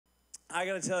I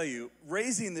gotta tell you,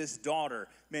 raising this daughter,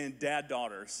 man, dad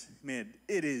daughters, man,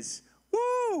 it is,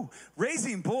 woo!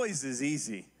 Raising boys is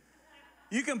easy.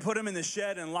 You can put them in the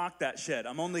shed and lock that shed.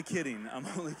 I'm only kidding.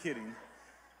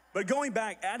 But going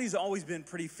back, Addie's always been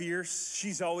pretty fierce.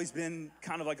 She's always been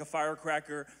kind of like a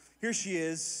firecracker. Here she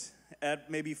is at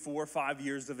maybe 4 or 5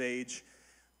 years of age,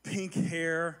 pink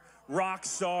hair, rock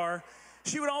star.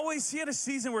 She had a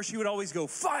season where she would always go,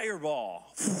 fireball,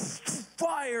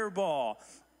 fireball.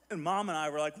 And Mom and I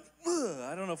were like,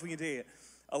 I don't know if we can take it.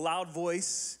 A loud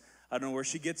voice, I don't know where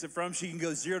she gets it from. She can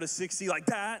go 0 to 60 like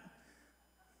that.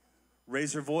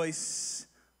 Raise her voice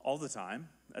all the time.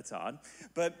 That's odd.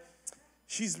 But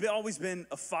she's always been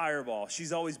a fireball.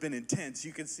 She's always been intense.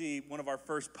 You can see one of our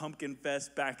first Pumpkin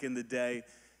Fest back in the day,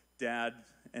 Dad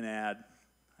and Ad.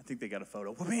 I think they got a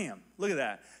photo. Bam, look at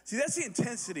that. See, that's the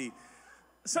intensity.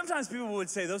 Sometimes people would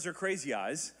say those are crazy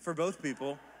eyes for both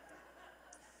people.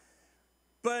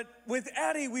 But with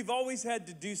Addie, we've always had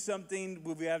to do something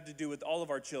we have to do with all of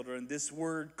our children, this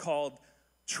word called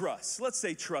trust. Let's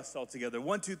say trust all together.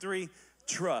 1, 2, 3,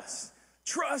 trust.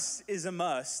 Trust is a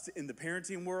must in the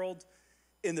parenting world,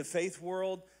 in the faith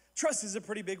world. Trust is a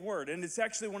pretty big word, and it's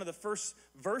actually one of the first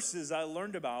verses I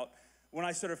learned about when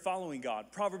I started following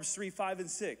God. Proverbs 3, 5, and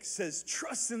 6 says,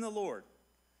 trust in the Lord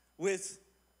with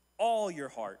all your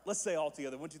heart. Let's say all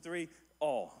together. 1, 2, 3,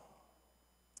 all.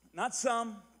 Not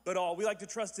some, but all. We like to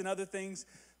trust in other things,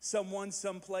 someone,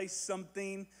 someplace,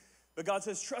 something. But God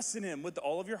says, trust in him with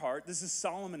all of your heart. This is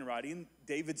Solomon writing,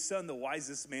 David's son, the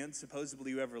wisest man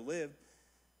supposedly who ever lived.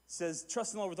 Says,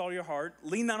 trust in the Lord with all your heart.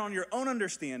 Lean not on your own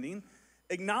understanding.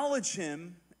 Acknowledge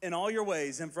him in all your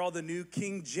ways. And for all the new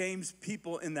King James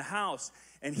people in the house,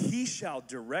 and he shall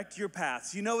direct your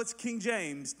paths. You know it's King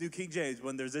James, New King James,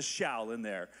 when there's a shall in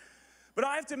there. But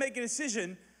I have to make a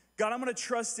decision. God, I'm going to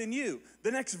trust in you.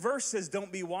 The next verse says, don't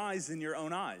be wise in your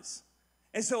own eyes.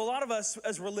 And so a lot of us,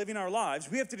 as we're living our lives,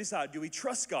 we have to decide, do we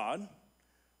trust God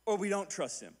or we don't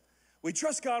trust him? We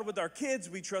trust God with our kids.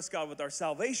 We trust God with our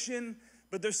salvation.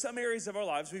 But there's some areas of our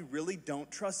lives we really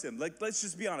don't trust him. Like, let's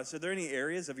just be honest. Are there any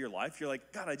areas of your life you're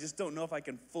like, God, I just don't know if I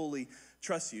can fully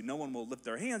trust you? No one will lift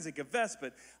their hands and confess,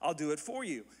 but I'll do it for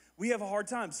you. We have a hard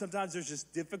time. Sometimes there's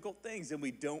just difficult things and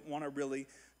we don't want to really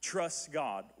trust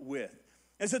God with.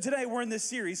 And so today we're in this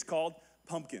series called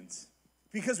Pumpkins,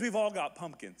 because we've all got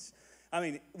pumpkins. I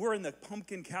mean, we're in the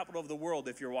pumpkin capital of the world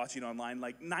if you're watching online.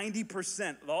 Like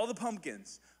 90% of all the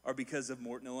pumpkins are because of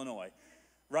Morton, Illinois.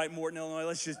 Right, Morton, Illinois?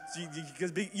 Let's just,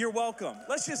 you're welcome.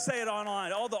 Let's just say it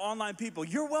online. All the online people,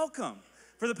 you're welcome.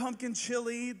 For the pumpkin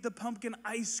chili, the pumpkin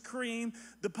ice cream,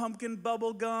 the pumpkin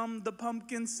bubble gum, the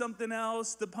pumpkin something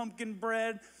else, the pumpkin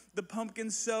bread, the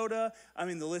pumpkin soda. I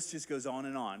mean, the list just goes on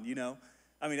and on, you know?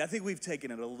 I mean, I think we've taken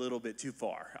it a little bit too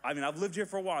far. I mean, I've lived here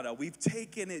for a while now. We've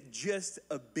taken it just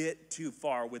a bit too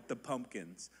far with the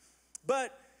pumpkins.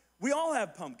 But we all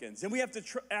have pumpkins, and we have to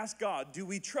ask God, do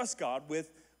we trust God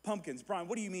with pumpkins? Brian,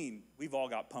 what do you mean we've all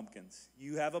got pumpkins?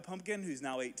 You have a pumpkin who's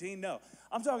now 18? No.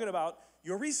 I'm talking about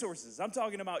your resources. I'm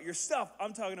talking about your stuff.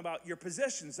 I'm talking about your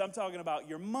possessions. I'm talking about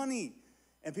your money.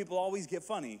 And people always get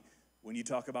funny when you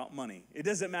talk about money. It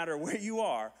doesn't matter where you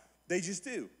are. They just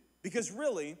do. Because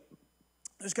really,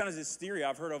 there's kind of this theory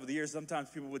I've heard over the years. Sometimes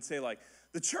people would say, like,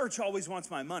 the church always wants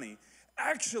my money.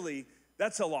 Actually,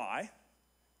 that's a lie.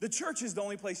 The church is the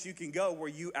only place you can go where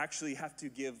you actually have to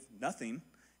give nothing,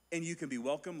 and you can be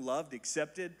welcomed, loved,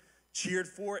 accepted, cheered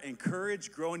for,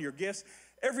 encouraged, grow in your gifts.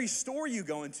 Every store you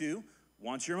go into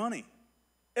wants your money.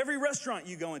 Every restaurant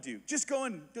you go into, just go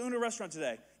into a restaurant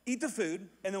today, eat the food,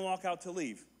 and then walk out to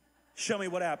leave. Show me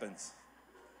what happens.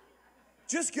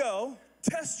 Just go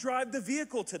test drive the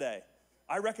vehicle today.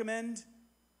 I recommend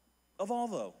a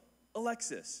Volvo, a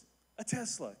Lexus, a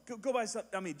Tesla. Go buy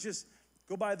something. I mean, just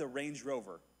go buy the Range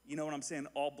Rover. You know what I'm saying?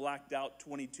 All blacked out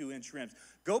 22-inch rims.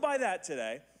 Go buy that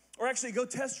today, or actually go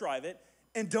test drive it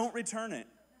and don't return it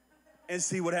and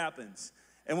see what happens.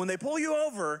 And when they pull you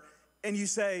over and you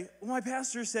say, well, my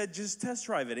pastor said just test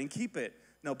drive it and keep it.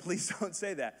 No, please don't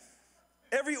say that.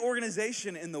 Every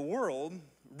organization in the world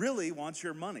really wants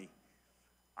your money.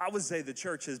 I would say the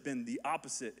church has been the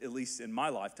opposite, at least in my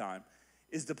lifetime,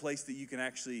 is the place that you can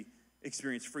actually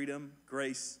experience freedom,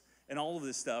 grace, and all of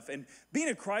this stuff. And being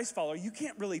a Christ follower, you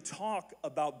can't really talk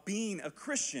about being a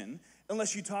Christian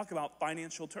unless you talk about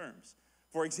financial terms.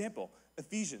 For example,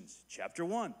 Ephesians chapter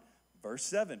 1, verse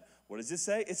 7. What does it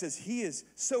say? It says, he is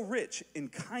so rich in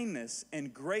kindness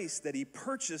and grace that he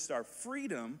purchased our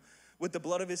freedom with the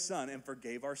blood of his son and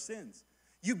forgave our sins.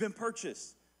 You've been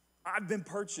purchased. I've been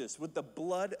purchased with the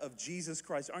blood of Jesus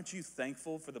Christ. Aren't you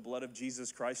thankful for the blood of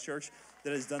Jesus Christ, church,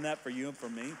 that has done that for you and for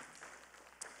me?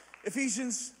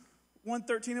 Ephesians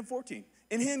 1:13 and 14.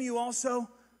 In him you also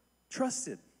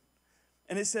trusted.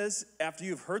 And it says, after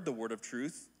you've heard the word of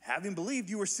truth, having believed,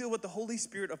 you were sealed with the Holy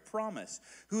Spirit of promise,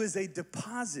 who is a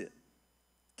deposit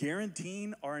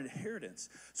guaranteeing our inheritance.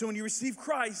 So when you receive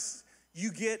Christ,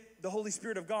 you get the Holy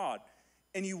Spirit of God,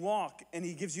 and you walk, and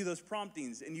he gives you those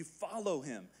promptings, and you follow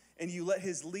him, and you let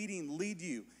his leading lead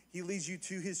you. He leads you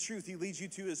to his truth. He leads you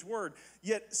to his word.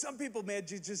 Yet some people, man,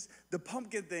 just the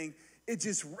pumpkin thing, it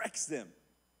just wrecks them.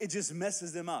 It just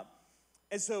messes them up.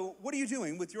 And so what are you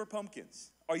doing with your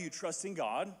pumpkins? Are you trusting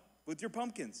God with your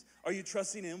pumpkins? Are you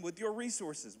trusting him with your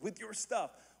resources, with your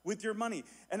stuff, with your money?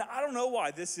 And I don't know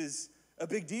why this is a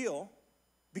big deal,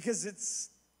 because it's,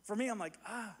 for me, I'm like,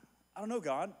 I don't know,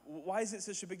 God. Why is it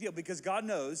such a big deal? Because God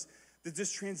knows that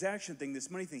this transaction thing, this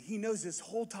money thing, he knows this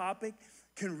whole topic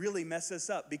can really mess us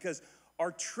up, because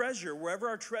our treasure, wherever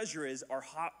our treasure is, our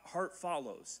heart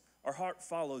follows. Our heart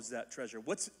follows that treasure.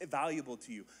 What's valuable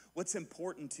to you? What's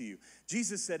important to you?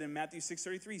 Jesus said in Matthew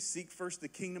 6:33, seek first the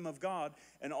kingdom of God,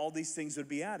 and all these things would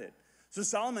be added. So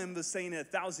Solomon was saying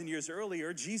it 1,000 years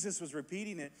earlier. Jesus was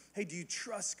repeating it. Hey, do you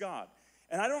trust God?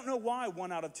 And I don't know why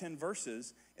 1 out of 10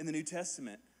 verses in the New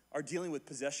Testament are dealing with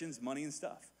possessions, money, and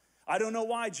stuff. I don't know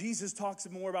why Jesus talks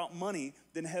more about money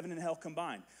than heaven and hell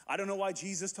combined. I don't know why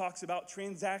Jesus talks about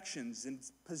transactions and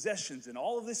possessions and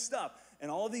all of this stuff and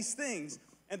all of these things.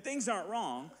 And things aren't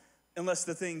wrong unless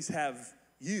the things have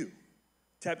you.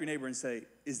 Tap your neighbor and say,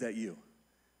 is that you?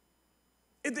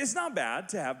 It's not bad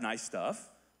to have nice stuff.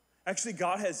 Actually,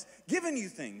 God has given you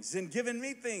things and given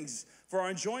me things for our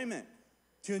enjoyment,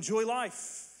 to enjoy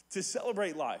life, to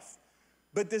celebrate life.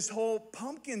 But this whole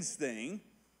pumpkins thing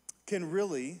can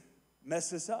really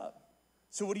mess us up.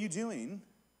 So what are you doing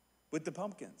with the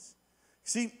pumpkins?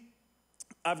 See,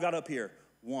 I've got up here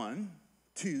 1,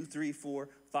 2, 3, 4,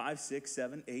 5, 6,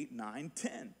 7, 8, 9,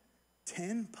 10.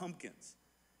 10 pumpkins.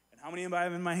 And how many do I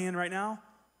have in my hand right now?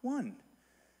 1.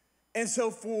 And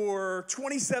so for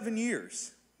 27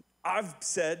 years, I've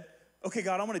said, okay,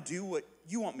 God, I'm going to do what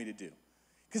you want me to do.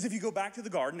 Because if you go back to the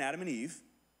garden, Adam and Eve,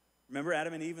 remember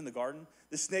Adam and Eve in the garden?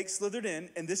 The snake slithered in,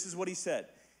 and this is what he said.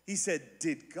 He said,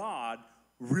 did God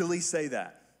really say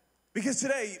that? Because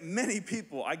today, many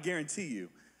people, I guarantee you,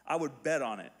 I would bet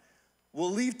on it,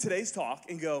 will leave today's talk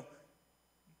and go,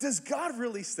 does God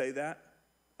really say that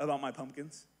about my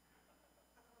pumpkins?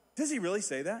 Does he really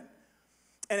say that?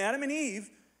 And Adam and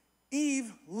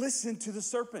Eve listened to the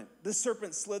serpent. The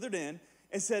serpent slithered in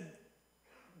and said,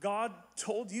 God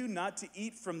told you not to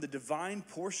eat from the divine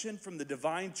portion, from the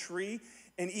divine tree.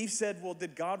 And Eve said, well,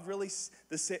 did God really,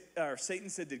 Satan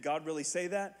said, did God really say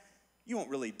that? You won't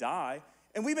really die.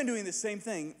 And we've been doing the same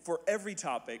thing for every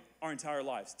topic our entire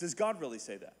lives. Does God really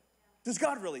say that? Does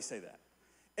God really say that?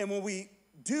 And when we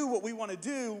do what we want to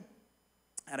do,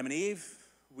 Adam and Eve,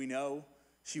 we know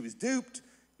she was duped.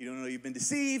 You don't know you've been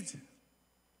deceived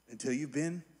until you've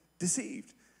been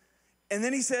deceived. And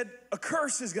then he said, a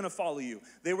curse is going to follow you.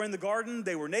 They were in the garden.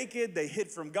 They were naked. They hid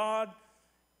from God.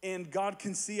 And God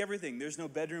can see everything. There's no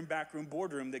bedroom, backroom,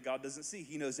 boardroom that God doesn't see.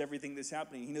 He knows everything that's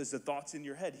happening. He knows the thoughts in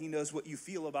your head. He knows what you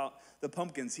feel about the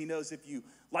pumpkins. He knows if you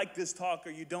like this talk or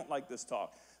you don't like this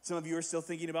talk. Some of you are still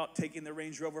thinking about taking the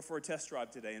Range Rover for a test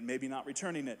drive today and maybe not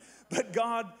returning it. But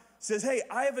God says, hey,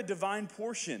 I have a divine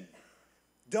portion.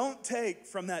 Don't take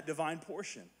from that divine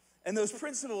portion. And those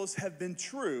principles have been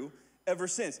true ever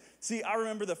since. See, I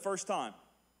remember the first time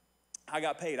I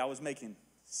got paid. I was making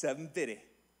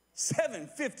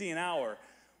 $7.50 an hour,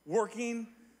 working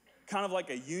kind of like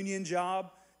a union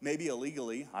job, maybe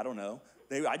illegally, I don't know.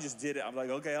 I just did it. I'm like,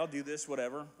 okay, I'll do this,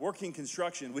 whatever. Working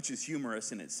construction, which is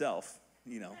humorous in itself,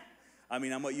 you know. I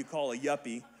mean, I'm what you call a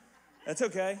yuppie. That's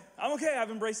okay. I'm okay. I've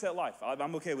embraced that life.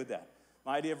 I'm okay with that.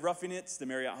 My idea of roughing it's the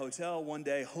Marriott Hotel, one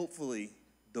day, hopefully,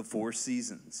 the Four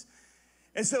Seasons.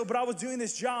 And so, but I was doing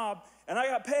this job, and I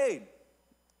got paid.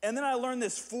 And then I learned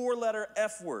this 4-letter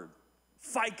F word,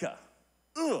 FICA.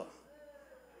 Ugh.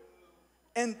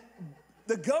 And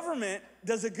the government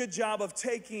does a good job of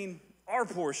taking our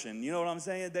portion. You know what I'm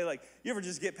saying? They like, you ever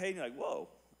just get paid and you're like, whoa,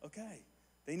 okay.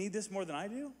 They need this more than I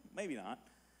do? Maybe not.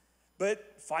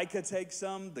 But FICA takes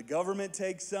some, the government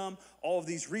takes some, all of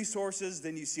these resources,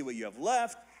 then you see what you have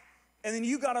left, and then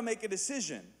you got to make a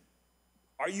decision.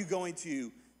 Are you going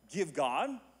to give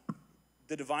God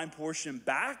the divine portion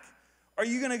back? Are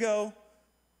you going to go,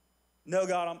 no,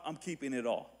 God, I'm keeping it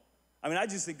all? I mean, I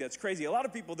just think that's crazy. A lot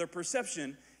of people, their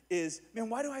perception is, man,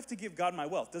 why do I have to give God my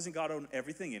wealth? Doesn't God own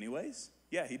everything anyways?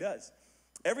 Yeah, he does.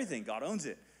 Everything, God owns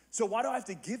it. So why do I have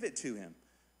to give it to him?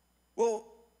 Well,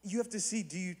 you have to see,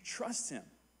 do you trust him?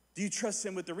 Do you trust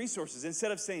him with the resources?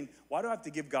 Instead of saying, why do I have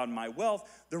to give God my wealth?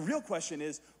 The real question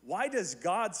is, why does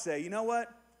God say, you know what?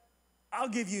 I'll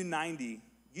give you 90,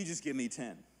 you just give me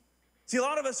 10. See, a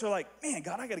lot of us are like, man,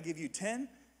 God, I got to give you 10.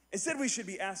 Instead, we should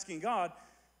be asking God,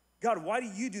 why do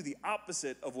you do the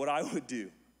opposite of what I would do?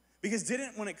 Because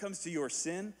when it comes to your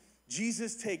sin,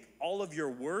 Jesus take all of your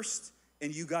worst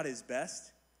and you got his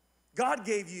best? God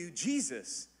gave you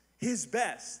Jesus, his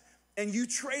best, and you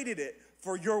traded it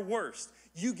for your worst.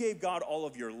 You gave God all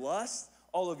of your lust,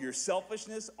 all of your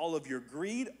selfishness, all of your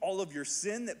greed, all of your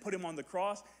sin that put him on the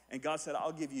cross, and God said,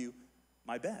 I'll give you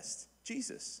my best,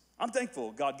 Jesus. I'm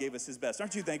thankful God gave us his best.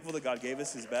 Aren't you thankful that God gave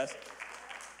us his best?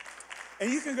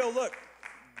 And you can go, look,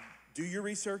 do your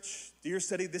research, do your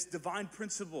study, this divine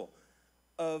principle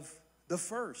of the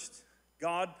first.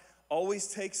 God always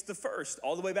takes the first,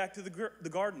 all the way back to the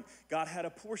garden. God had a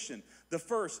portion. The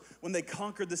first, when they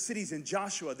conquered the cities in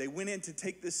Joshua, they went in to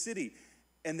take the city,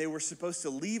 and they were supposed to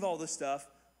leave all the stuff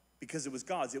because it was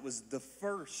God's. It was the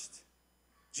first.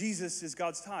 Jesus is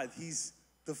God's tithe. He's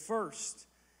the first.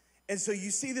 And so you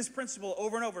see this principle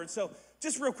over and over. And so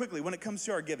just real quickly, when it comes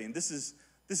to our giving, this is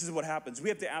what happens. We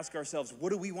have to ask ourselves, what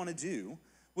do we want to do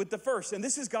with the first? And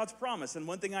this is God's promise. And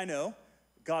one thing I know,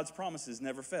 God's promises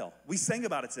never fail. We sang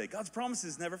about it today. God's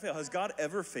promises never fail. Has God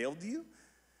ever failed you?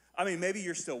 I mean, maybe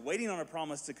you're still waiting on a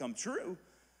promise to come true.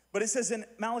 But it says in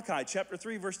Malachi chapter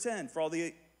 3, verse 10, for all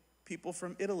the people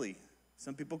from Italy,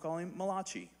 some people call him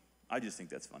Malachi. I just think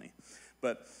that's funny.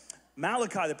 But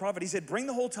Malachi, the prophet, he said, bring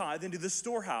the whole tithe into the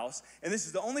storehouse. And this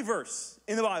is the only verse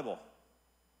in the Bible.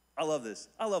 I love this.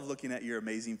 I love looking at your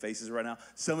amazing faces right now.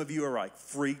 Some of you are like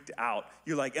freaked out.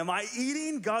 You're like, am I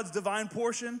eating God's divine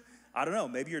portion? I don't know.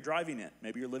 Maybe you're driving it.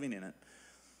 Maybe you're living in it.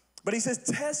 But he says,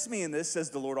 test me in this, says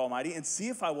the Lord Almighty, and see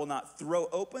if I will not throw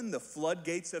open the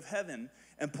floodgates of heaven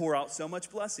and pour out so much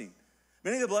blessing.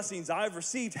 Many of the blessings I've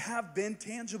received have been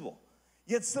tangible.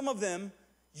 Yet some of them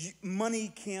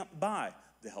money can't buy.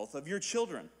 The health of your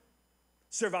children.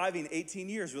 Surviving 18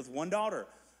 years with one daughter.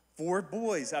 4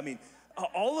 boys. I mean,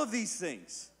 all of these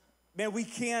things. Man, we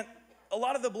can't, a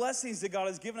lot of the blessings that God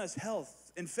has given us,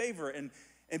 health and favor and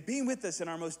being with us in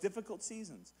our most difficult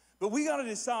seasons. But we got to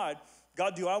decide,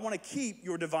 God, do I want to keep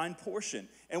your divine portion?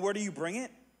 And where do you bring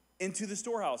it? Into the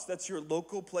storehouse. That's your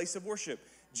local place of worship.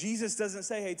 Jesus doesn't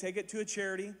say, hey, take it to a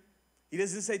charity. He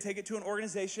doesn't say take it to an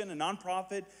organization, a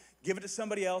nonprofit, give it to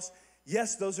somebody else.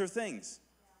 Yes, those are things.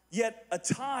 Yet a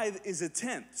tithe is a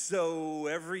tenth. So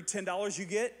every $10 you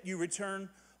get, you return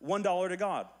 $1 to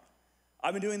God.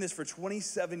 I've been doing this for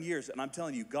 27 years, and I'm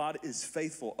telling you, God is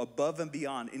faithful above and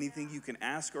beyond anything you can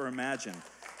ask or imagine.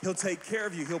 He'll take care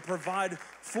of you. He'll provide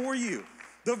for you.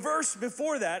 The verse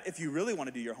before that, if you really want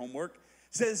to do your homework,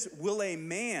 says, will a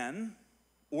man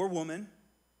or woman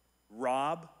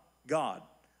rob God?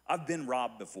 I've been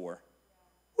robbed before.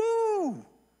 Woo!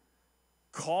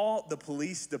 Call the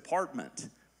police department.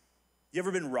 You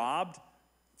ever been robbed?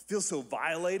 Feel so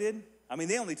violated? I mean,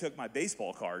 they only took my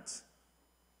baseball cards.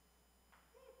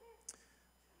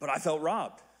 But I felt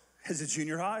robbed as a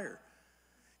junior hire.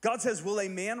 God says, will a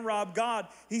man rob God?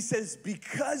 He says,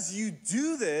 because you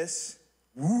do this,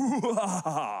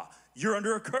 you're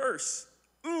under a curse.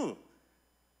 Ooh.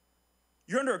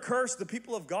 You're under a curse. The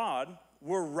people of God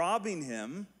were robbing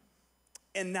him,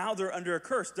 and now they're under a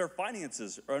curse. Their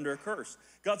finances are under a curse.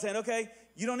 God's saying, okay,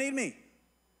 you don't need me.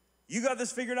 You got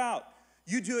this figured out.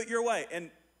 You do it your way.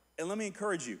 And let me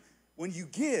encourage you. When you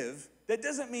give, that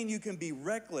doesn't mean you can be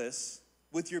reckless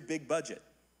with your big budget.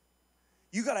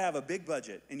 You got to have a big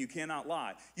budget, and you cannot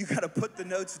lie. You got to put the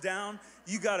notes down.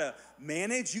 You got to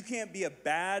manage. You can't be a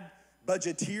bad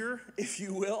budgeteer, if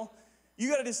you will. You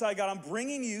got to decide, God, I'm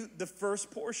bringing you the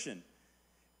first portion.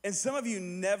 And some of you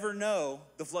never know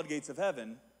the floodgates of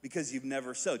heaven because you've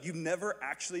never sowed. You've never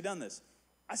actually done this.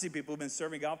 I see people who've been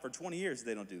serving God for 20 years.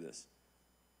 They don't do this.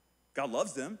 God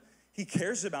loves them. He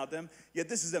cares about them. Yet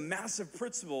this is a massive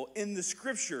principle in the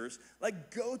scriptures.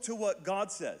 Like, go to what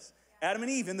God says. Adam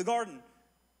and Eve in the garden.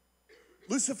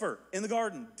 Lucifer in the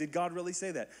garden. Did God really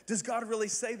say that? Does God really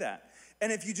say that?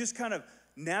 And if you just kind of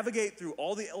navigate through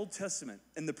all the Old Testament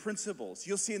and the principles,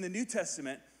 you'll see in the New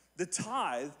Testament, the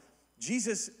tithe,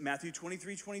 Jesus, Matthew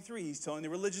 23:23, he's telling the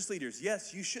religious leaders,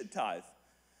 yes, you should tithe.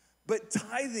 But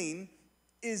tithing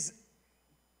is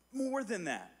more than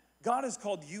that. God has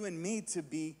called you and me to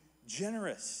be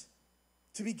generous,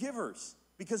 to be givers,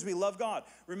 because we love God.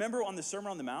 Remember on the Sermon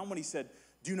on the Mount when he said,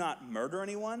 do not murder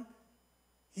anyone?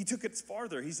 He took it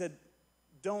farther. He said,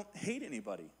 don't hate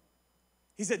anybody.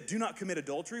 He said, do not commit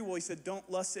adultery. Well, he said, don't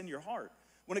lust in your heart.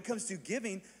 When it comes to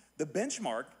giving, the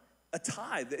benchmark, a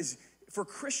tithe, is for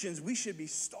Christians, we should be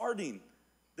starting.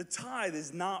 The tithe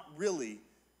is not really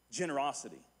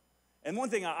generosity. And one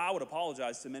thing I would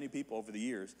apologize to many people over the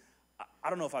years, I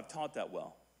don't know if I've taught that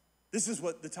well. This is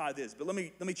what the tithe is. But let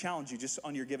me challenge you just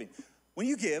on your giving. When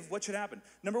you give, what should happen?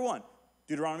 Number one,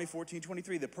 Deuteronomy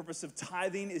 14:23. The purpose of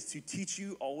tithing is to teach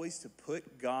you always to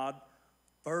put God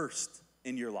first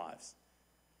in your lives.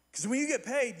 Because when you get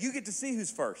paid, you get to see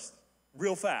who's first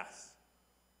real fast.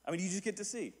 I mean, you just get to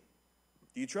see.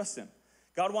 Do you trust him?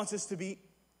 God wants us to be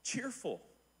cheerful.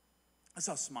 Let's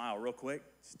all smile real quick.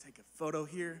 Just take a photo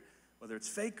here, whether it's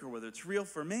fake or whether it's real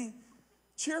for me.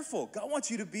 Cheerful. God wants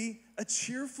you to be a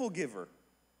cheerful giver.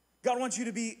 God wants you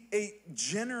to be a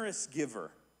generous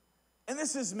giver. And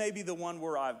this is maybe the one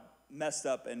where I've messed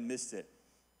up and missed it.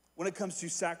 When it comes to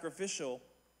sacrificial,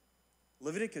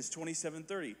 Leviticus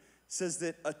 27:30 says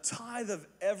that a tithe of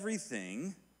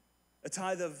everything, let's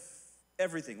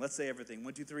say everything.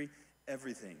 1, 2, 3,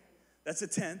 everything. That's a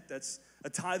tenth, that's a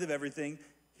tithe of everything.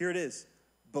 Here it is.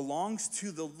 Belongs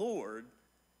to the Lord.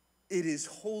 It is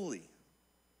holy.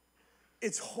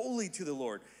 It's holy to the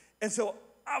Lord. And so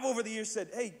I've over the years said,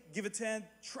 hey, give a tenth,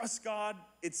 trust God.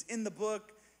 It's in the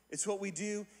book. It's what we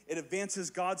do. It advances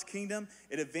God's kingdom.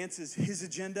 It advances his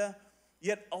agenda.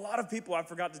 Yet a lot of people, I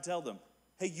forgot to tell them,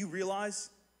 hey, you realize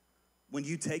when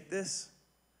you take this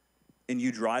and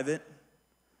you drive it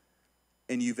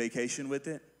and you vacation with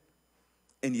it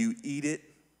and you eat it,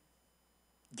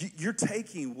 you're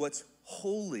taking what's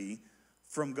holy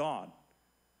from God.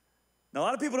 Now, a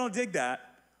lot of people don't dig that,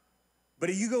 but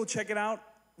if you go check it out,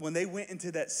 when they went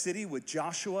into that city with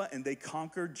Joshua and they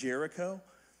conquered Jericho,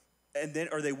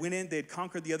 they had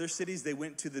conquered the other cities, they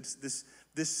went to this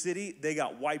city, they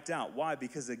got wiped out. Why?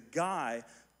 Because a guy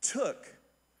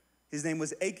his name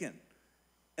was Achan,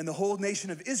 and the whole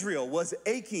nation of Israel was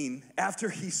aching after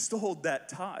he stole that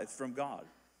tithe from God.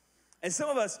 And some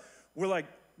of us, we're like,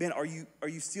 man, are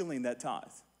you stealing that tithe?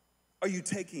 Are you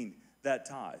taking that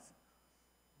tithe?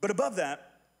 But above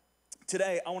that,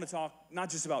 today I want to talk not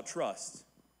just about trust,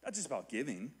 not just about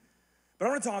giving, but I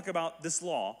want to talk about this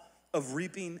law of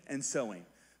reaping and sowing.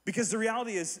 Because the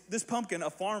reality is, this pumpkin, a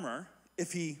farmer,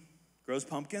 if he grows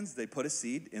pumpkins, they put a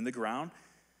seed in the ground,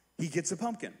 he gets a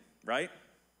pumpkin, right?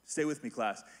 Stay with me,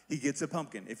 class. He gets a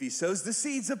pumpkin. If he sows the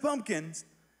seeds of pumpkins,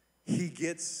 he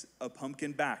gets a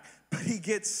pumpkin back. But he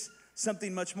gets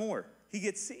something much more. He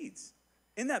gets seeds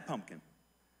in that pumpkin.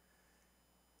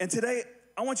 And today,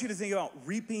 I want you to think about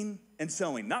reaping and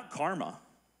sowing, not karma.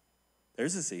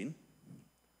 There's a seed.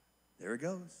 There it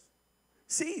goes.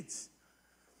 Seeds.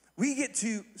 We get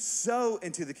to sow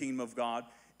into the kingdom of God,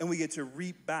 and we get to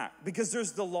reap back. Because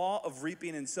there's the law of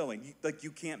reaping and sowing.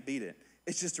 You can't beat it.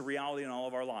 It's just a reality in all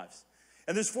of our lives.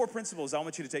 And there's 4 principles I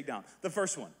want you to take down. The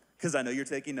first one, because I know you're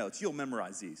taking notes. You'll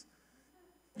memorize these.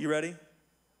 You ready?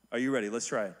 Are you ready? Let's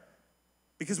try it.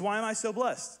 Because why am I so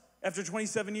blessed? After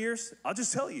 27 years, I'll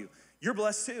just tell you, you're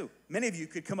blessed too. Many of you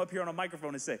could come up here on a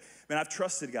microphone and say, man, I've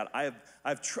trusted God.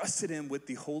 I've trusted him with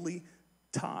the holy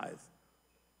tithe.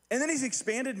 And then he's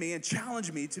expanded me and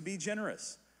challenged me to be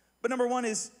generous. But number 1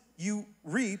 is you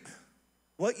reap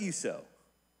what you sow.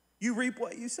 You reap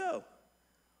what you sow.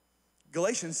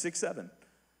 Galatians 6:7.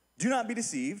 Do not be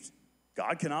deceived.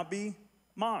 God cannot be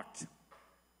mocked.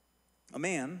 A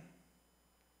man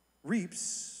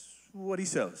reaps what he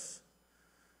sows.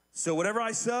 So whatever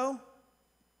I sow,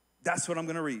 that's what I'm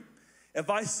going to reap. If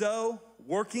I sow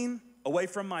working away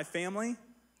from my family,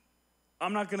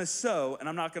 I'm not going to sow and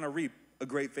I'm not going to reap a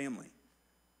great family.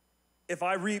 If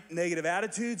I reap negative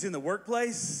attitudes in the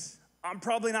workplace, I'm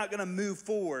probably not going to move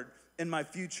forward in my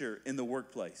future in the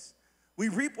workplace. We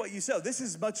reap what you sow. This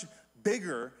is much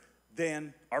bigger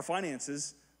than our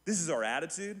finances. This is our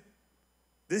attitude.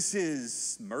 This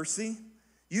is mercy.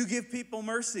 You give people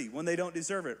mercy when they don't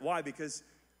deserve it. Why? Because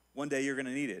one day you're going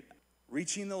to need it.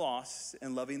 Reaching the lost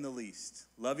and loving the least.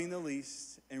 Loving the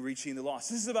least and reaching the lost.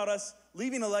 This is about us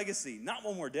leaving a legacy, not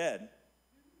when we're dead,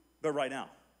 but right now.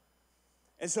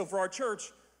 And so for our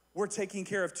church, we're taking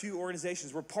care of 2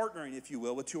 organizations. We're partnering, if you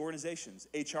will, with 2 organizations.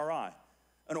 HRI,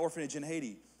 an orphanage in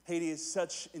Haiti. Haiti is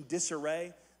such in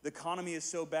disarray. The economy is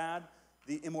so bad.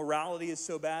 The immorality is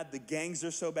so bad. The gangs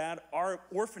are so bad. Our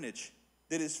orphanage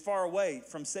that is far away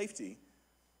from safety,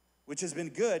 which has been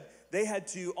good, they had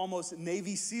to almost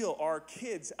Navy SEAL our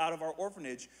kids out of our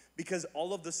orphanage because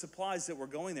all of the supplies that were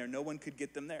going there, no one could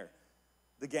get them there.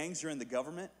 The gangs are in the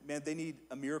government. Man, they need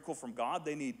a miracle from God.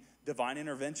 They need divine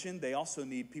intervention. They also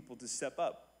need people to step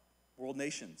up. World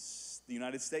nations, the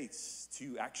United States,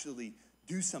 to actually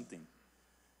do something.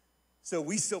 So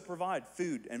we still provide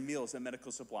food and meals and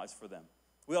medical supplies for them.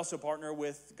 We also partner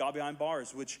with God Behind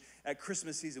Bars, which at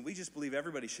Christmas season, we just believe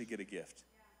everybody should get a gift.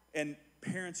 Yeah. And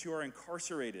parents who are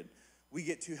incarcerated, we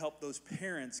get to help those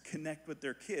parents connect with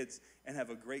their kids and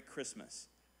have a great Christmas.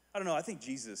 I don't know, I think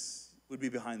Jesus would be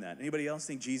behind that. Anybody else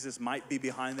think Jesus might be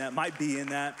behind that, might be in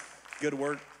that? Good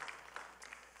work.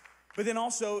 But then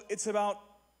also, it's about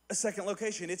a second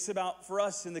location. It's about, for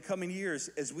us in the coming years,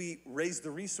 as we raise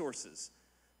the resources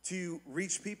to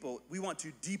reach people, we want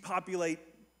to depopulate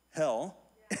hell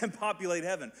and populate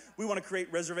heaven. We want to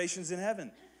create reservations in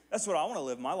heaven. That's what I want to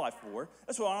live my life for.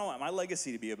 That's what I want my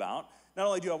legacy to be about. Not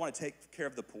only do I want to take care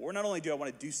of the poor, not only do I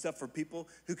want to do stuff for people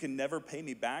who can never pay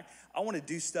me back, I want to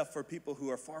do stuff for people who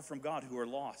are far from God, who are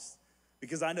lost.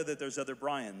 Because I know that there's other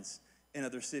Brians in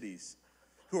other cities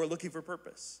who are looking for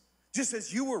purpose. Just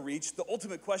as you were reached, the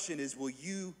ultimate question is, will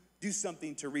you do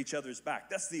something to reach others back?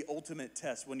 That's the ultimate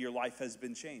test when your life has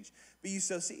been changed. But you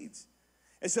sow seeds.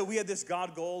 And so we had this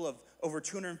God goal of over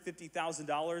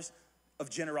 $250,000 of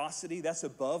generosity. That's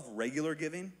above regular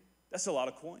giving. That's a lot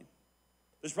of coin.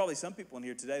 There's probably some people in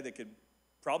here today that could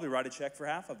probably write a check for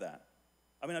half of that.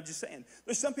 I mean, I'm just saying.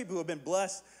 There's some people who have been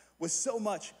blessed with so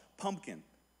much pumpkin.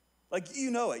 Like, you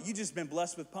know it. You've just been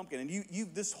blessed with pumpkin. And you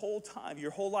this whole time,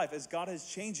 your whole life, as God has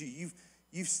changed you,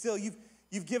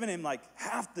 you've given him like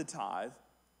half the tithe.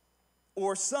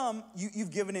 Or some,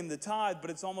 you've given him the tithe,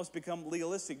 but it's almost become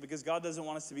legalistic because God doesn't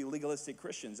want us to be legalistic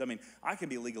Christians. I mean, I can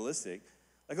be legalistic.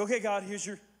 Like, okay, God, here's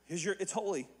your, it's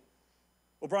holy.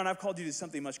 Well, Brian, I've called you to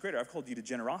something much greater. I've called you to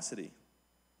generosity.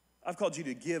 I've called you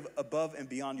to give above and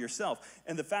beyond yourself.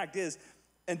 And the fact is,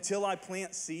 until I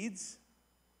plant seeds,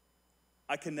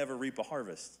 I can never reap a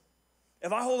harvest.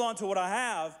 If I hold on to what I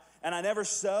have and I never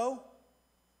sow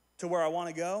to where I want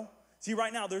to go, see,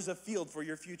 right now, there's a field for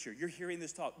your future. You're hearing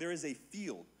this talk. There is a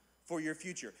field for your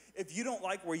future. If you don't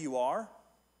like where you are,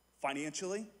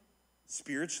 financially,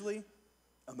 spiritually,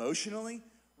 emotionally,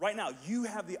 right now, you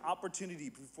have the opportunity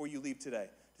before you leave today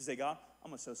to say, God, I'm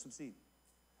going to sow some seed.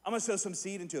 I'm going to sow some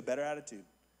seed into a better attitude.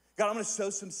 God, I'm going to sow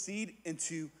some seed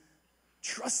into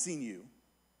trusting you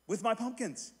with my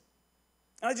pumpkins.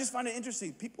 And I just find it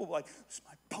interesting. People are like, this is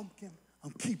my pumpkin.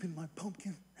 I'm keeping my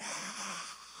pumpkin. I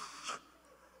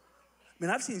mean,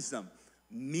 I've seen some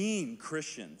mean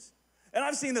Christians. And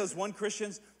I've seen those one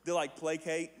Christians, they like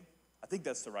placate. I think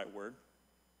that's the right word.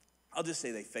 I'll just say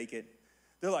they fake it.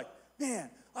 They're like, man,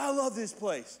 I love this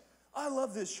place. I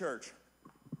love this church.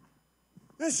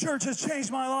 This church has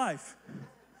changed my life.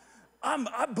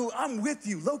 I'm with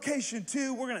you. Location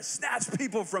 2, we're going to snatch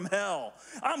people from hell.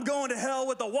 I'm going to hell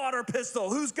with a water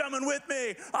pistol. Who's coming with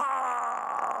me?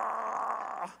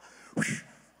 Ah!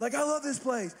 Like, I love this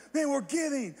place. Man, we're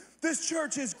giving. This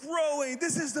church is growing.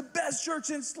 This is the best church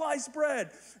in sliced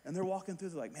bread. And they're walking through.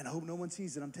 They're like, man, I hope no one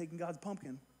sees that I'm taking God's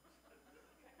pumpkin.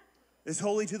 It's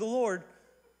holy to the Lord.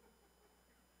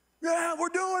 Yeah, we're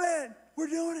doing it. We're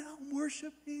doing it. I'm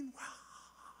worshiping.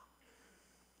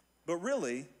 But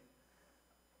really,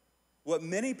 what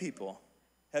many people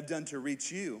have done to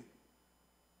reach you,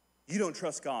 you don't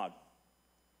trust God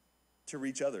to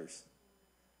reach others.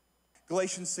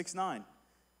 Galatians 6:9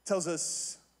 tells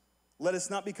us, let us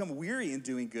not become weary in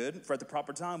doing good, for at the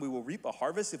proper time we will reap a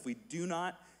harvest if we do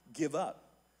not give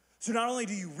up. So not only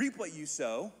do you reap what you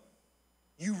sow,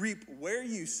 you reap where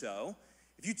you sow.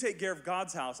 If you take care of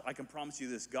God's house, I can promise you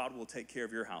this, God will take care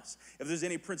of your house. If there's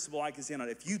any principle I can stand on,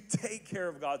 if you take care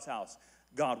of God's house,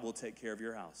 God will take care of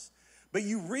your house. But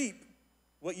you reap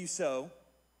what you sow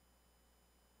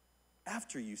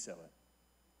after you sow it.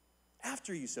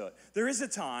 After you sow it. There is a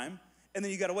time, and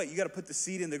then you gotta wait. You gotta put the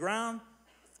seed in the ground,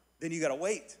 then you gotta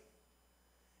wait.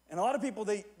 And a lot of people,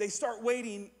 they start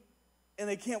waiting, and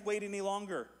they can't wait any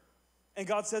longer. And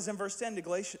God says in verse 10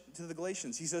 to the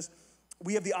Galatians, he says,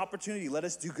 we have the opportunity, let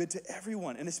us do good to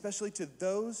everyone, and especially to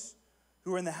those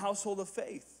who are in the household of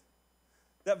faith.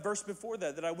 That verse before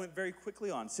that I went very quickly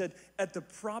on said, at the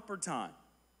proper time,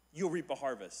 you'll reap a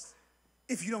harvest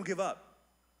if you don't give up.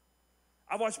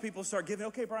 I watch people start giving,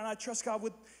 okay, Brian, I trust God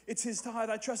with, it's his tithe,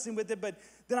 I trust him with it, but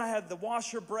then I had the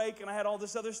washer break and I had all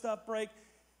this other stuff break.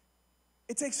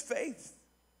 It takes faith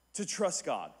to trust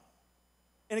God.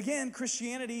 And again,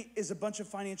 Christianity is a bunch of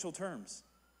financial terms.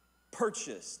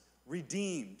 Purchased,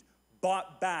 redeemed,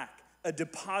 bought back, a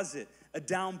deposit, a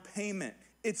down payment.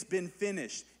 It's been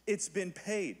finished. It's been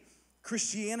paid.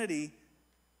 Christianity,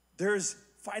 there's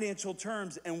financial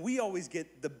terms, and we always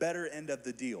get the better end of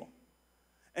the deal.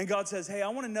 And God says, hey, I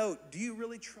want to know, do you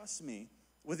really trust me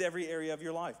with every area of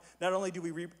your life? Not only do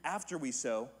we reap after we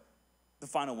sow, the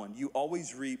final one, you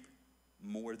always reap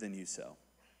more than you sow.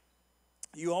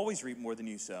 You always reap more than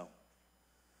you sow.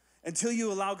 Until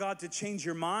you allow God to change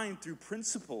your mind through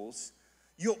principles,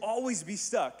 you'll always be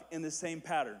stuck in the same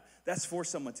pattern. That's for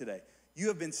someone today. You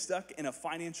have been stuck in a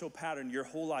financial pattern your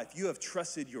whole life. You have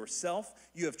trusted yourself.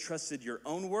 You have trusted your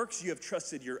own works. You have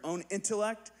trusted your own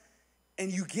intellect.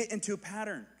 And you get into a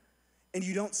pattern. and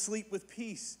you don't sleep with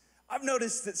peace. I've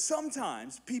noticed that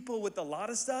sometimes people with a lot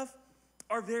of stuff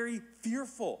are very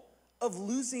fearful of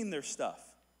losing their stuff.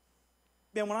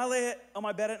 Man, when I lay on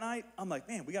my bed at night, I'm like,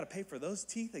 man, we got to pay for those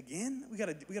teeth again? We got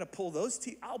to pull those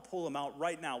teeth. I'll pull them out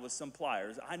right now with some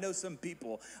pliers. I know some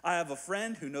people. I have a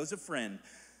friend who knows a friend.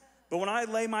 But when I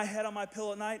lay my head on my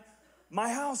pillow at night, my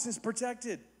house is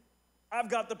protected. I've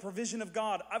got the provision of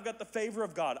God. I've got the favor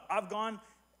of God.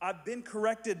 I've been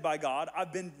corrected by God.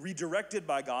 I've been redirected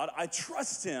by God. I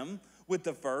trust him with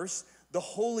the first, the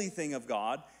holy thing of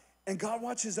God. And God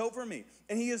watches over me.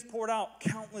 And he has poured out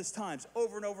countless times,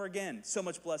 over and over again, so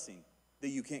much blessing that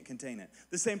you can't contain it.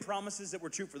 The same promises that were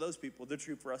true for those people, they're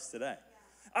true for us today.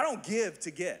 I don't give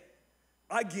to get.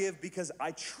 I give because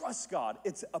I trust God.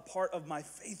 It's a part of my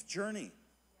faith journey.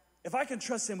 If I can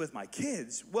trust him with my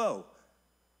kids, whoa,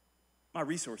 my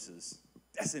resources,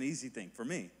 that's an easy thing for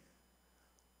me.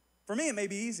 For me, it may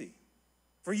be easy.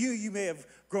 For you, you may have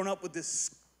grown up with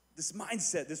this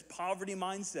mindset, this poverty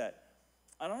mindset.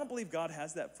 I don't believe God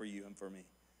has that for you and for me.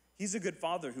 He's a good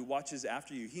father who watches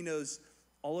after you. He knows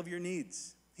all of your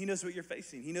needs. He knows what you're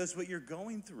facing. He knows what you're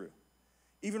going through.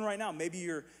 Even right now, maybe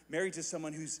you're married to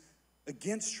someone who's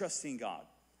against trusting God,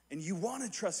 and you want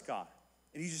to trust God,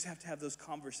 and you just have to have those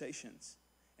conversations,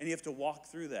 and you have to walk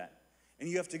through that, and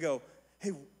you have to go,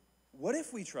 hey, what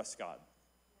if we trust God?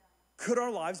 Could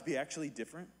our lives be actually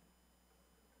different?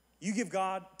 You give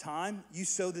God time, you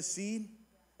sow the seed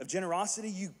of generosity,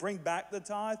 you bring back the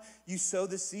tithe, you sow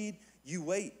the seed, you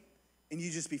wait, and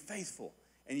you just be faithful,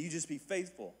 and you just be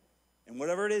faithful. And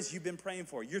whatever it is you've been praying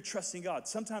for, you're trusting God.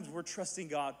 Sometimes we're trusting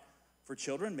God for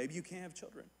children. Maybe you can't have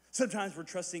children. Sometimes we're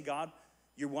trusting God,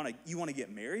 you want to get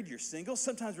married, you're single.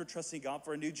 Sometimes we're trusting God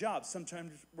for a new job.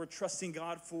 Sometimes we're trusting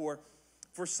God for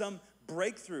some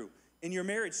breakthrough in your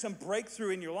marriage, some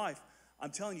breakthrough in your life.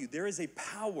 I'm telling you, there is a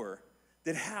power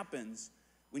that happens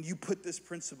when you put this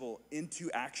principle into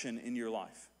action in your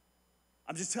life.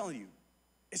 I'm just telling you,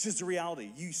 it's just a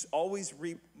reality. You always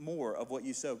reap more of what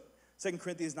you sow. 2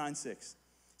 Corinthians 9:6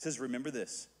 says, remember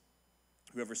this,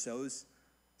 whoever sows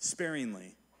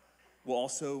sparingly will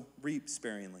also reap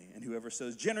sparingly, and whoever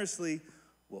sows generously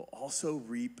will also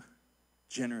reap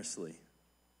generously.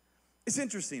 It's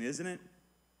interesting, isn't it?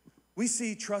 We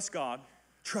see trust God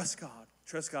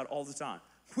all the time.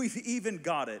 We've even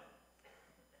got it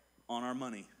on our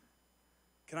money.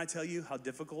 Can I tell you how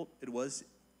difficult it was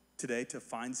today to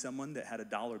find someone that had a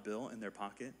dollar bill in their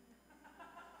pocket?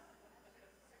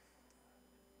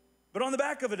 But on the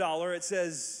back of a dollar, it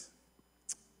says,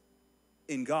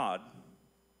 in God,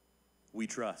 we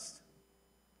trust.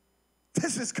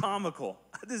 This is comical.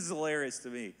 This is hilarious to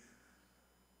me.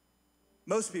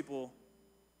 Most people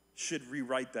should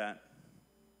rewrite that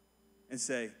and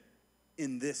say,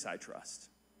 in this I trust.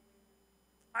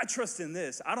 I trust in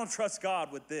this. I don't trust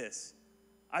God with this.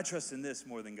 I trust in this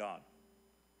more than God.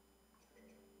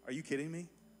 Are you kidding me?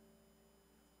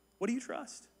 What do you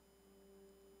trust?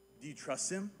 Do you trust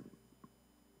him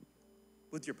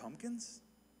with your pumpkins?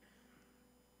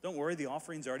 Don't worry, the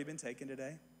offering's already been taken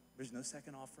today. There's no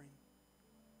second offering.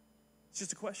 It's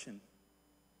just a question.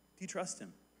 Do you trust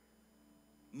him?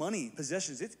 Money,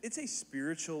 possessions, it's a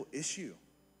spiritual issue.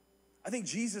 I think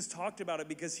Jesus talked about it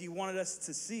because he wanted us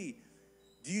to see,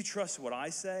 do you trust what I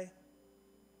say?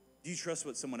 Do you trust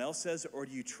what someone else says, or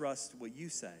do you trust what you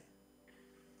say?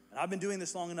 And I've been doing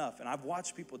this long enough, and I've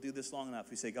watched people do this long enough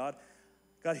who say, God,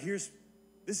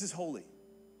 this is holy.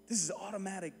 This is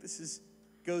automatic.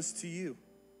 Goes to you.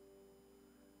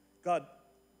 God,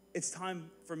 it's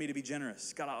time for me to be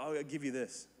generous. God, I'll give you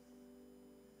this.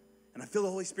 And I feel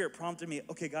the Holy Spirit prompting me,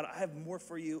 okay, God, I have more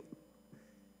for you.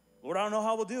 Lord, I don't know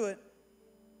how we'll do it.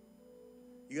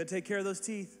 You got to take care of those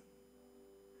teeth.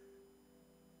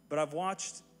 But I've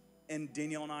watched in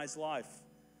Danielle and I's life,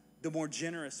 the more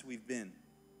generous we've been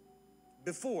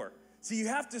before. See, you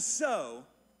have to sow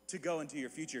to go into your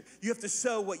future. You have to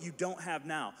sow what you don't have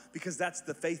now, because that's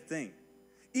the faith thing.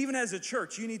 Even as a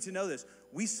church, you need to know this.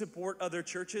 We support other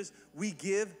churches. We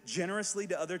give generously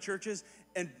to other churches,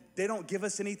 and they don't give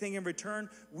us anything in return.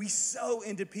 We sow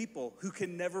into people who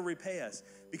can never repay us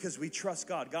because we trust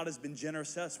God. God has been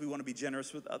generous to us. We want to be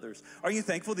generous with others. Are you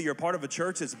thankful that you're part of a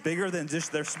church that's bigger than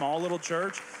just their small little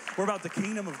church? We're about the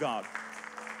kingdom of God.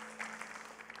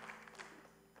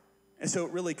 And so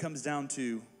it really comes down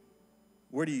to,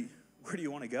 where do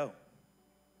you want to go?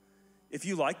 If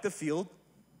you like the field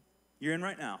you're in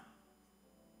right now,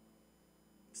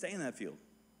 stay in that field.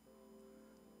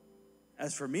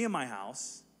 As for me and my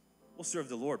house, we'll serve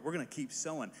the Lord. We're going to keep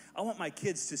sowing. I want my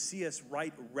kids to see us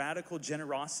write radical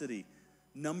generosity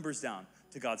numbers down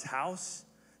to God's house,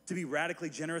 to be radically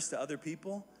generous to other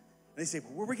people. And they say,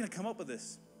 well, where are we going to come up with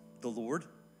this? The Lord.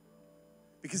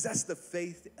 Because that's the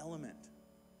faith element.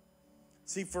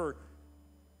 See, for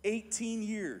 18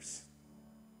 years,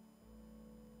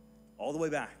 all the way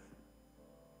back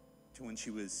to when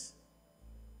she was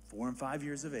 4 and 5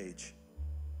 years of age,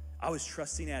 I was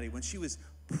trusting Addie when she was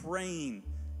praying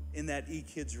in that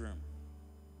E-Kids room.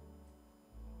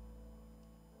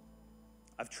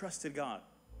 I've trusted God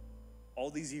all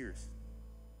these years.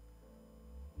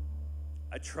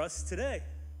 I trust today.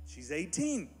 She's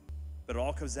 18, but it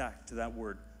all comes back to that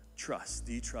word, trust.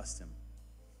 Do you trust him?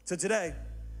 So today,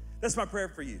 that's my prayer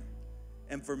for you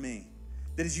and for me,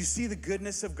 that as you see the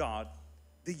goodness of God,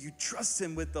 that you trust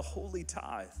him with the holy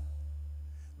tithe,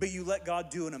 but you let God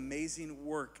do an amazing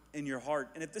work in your heart.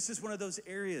 And if this is one of those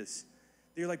areas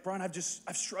that you're like, Brian,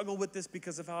 I've struggled with this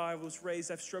because of how I was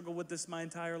raised. I've struggled with this my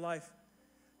entire life.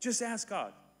 Just ask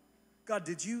God, God,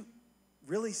 did you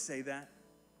really say that?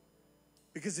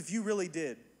 Because if you really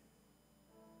did,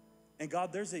 and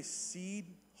God, there's a seed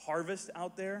harvest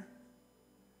out there,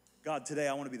 God, today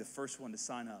I want to be the first one to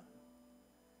sign up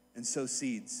and sow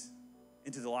seeds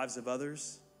into the lives of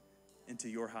others, into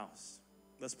your house.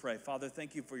 Let's pray. Father,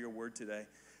 thank you for your word today.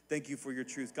 Thank you for your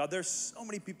truth. God, there's so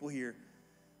many people here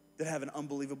that have an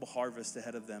unbelievable harvest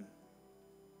ahead of them.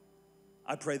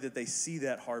 I pray that they see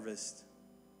that harvest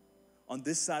on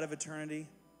this side of eternity,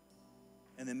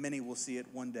 and then many will see it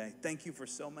one day. Thank you for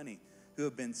so many who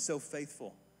have been so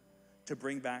faithful to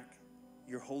bring back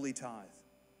your holy tithe,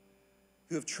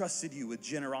 who have trusted you with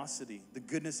generosity, the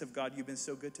goodness of God. You've been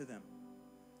so good to them,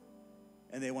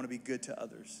 and they want to be good to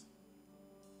others.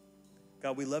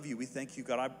 God, we love you. We thank you.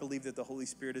 God, I believe that the Holy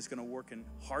Spirit is going to work in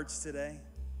hearts today,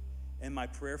 and my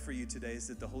prayer for you today is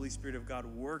that the Holy Spirit of God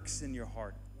works in your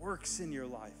heart, works in your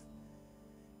life,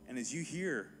 and as you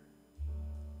hear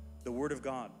the word of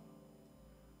God,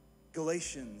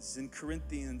 Galatians and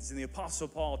Corinthians and the Apostle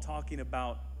Paul talking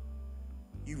about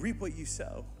you reap what you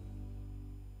sow.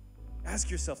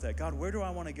 Ask yourself that, God, where do I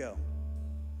want to go?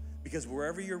 Because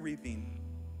wherever you're reaping,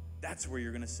 that's where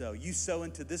you're going to sow. You sow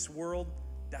into this world,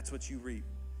 that's what you reap.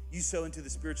 You sow into the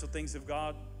spiritual things of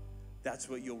God, that's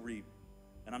what you'll reap.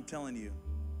 And I'm telling you,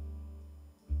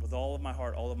 with all of my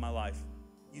heart, all of my life,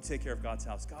 you take care of God's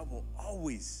house. God will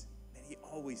always, and he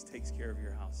always takes care of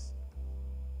your house.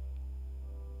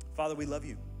 Father, we love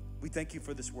you. We thank you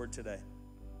for this word today.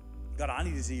 God, I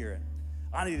needed to hear it.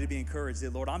 I needed to be encouraged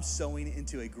that, Lord, I'm sowing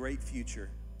into a great future.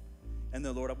 And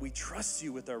then, Lord, we trust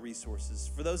you with our resources.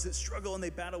 For those that struggle and they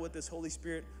battle with this Holy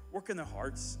Spirit, work in their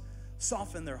hearts,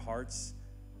 soften their hearts.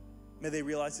 May they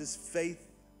realize this faith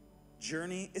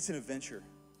journey, it's an adventure.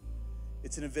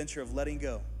 It's an adventure of letting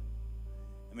go.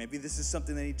 And maybe this is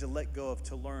something they need to let go of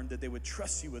to learn that they would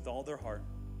trust you with all their heart.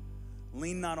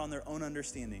 Lean not on their own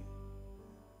understanding,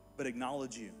 but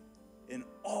acknowledge you in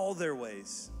all their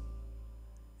ways.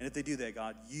 And if they do that,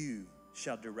 God, you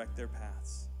shall direct their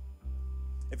paths.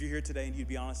 If you're here today and you'd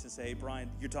be honest and say, hey, Brian,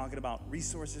 you're talking about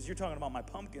resources, you're talking about my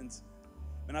pumpkins,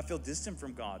 and I feel distant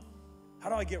from God. How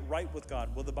do I get right with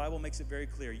God? Well, the Bible makes it very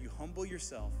clear. You humble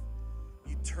yourself.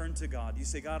 You turn to God. You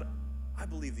say, God, I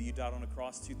believe that you died on a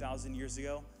cross 2,000 years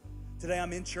ago. Today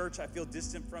I'm in church. I feel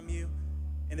distant from you.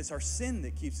 And it's our sin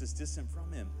that keeps us distant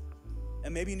from him.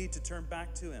 And maybe you need to turn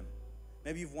back to him.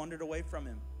 Maybe you've wandered away from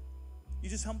him. You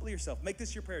just humble yourself. Make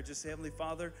this your prayer. Just say, Heavenly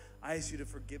Father, I ask you to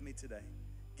forgive me today.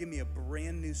 Give me a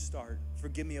brand new start.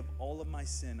 Forgive me of all of my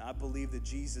sin. I believe that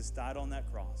Jesus died on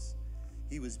that cross.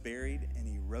 He was buried and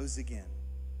he rose again.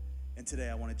 And today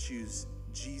I want to choose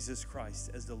Jesus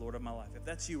Christ as the Lord of my life. If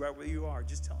that's you right where you are,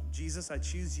 just tell him, Jesus, I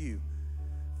choose you.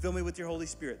 Fill me with your Holy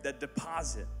Spirit, that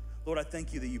deposit. Lord, I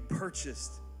thank you that you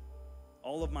purchased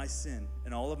all of my sin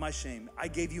and all of my shame. I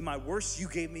gave you my worst, you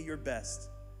gave me your best.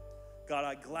 God,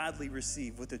 I gladly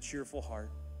receive with a cheerful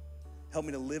heart. Help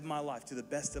me to live my life to the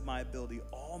best of my ability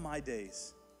all my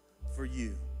days for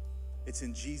you. It's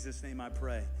in Jesus' name I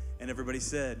pray. And everybody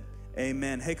said,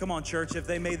 amen. Hey, come on, church. If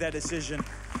they made that decision,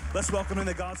 let's welcome in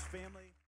the God's family.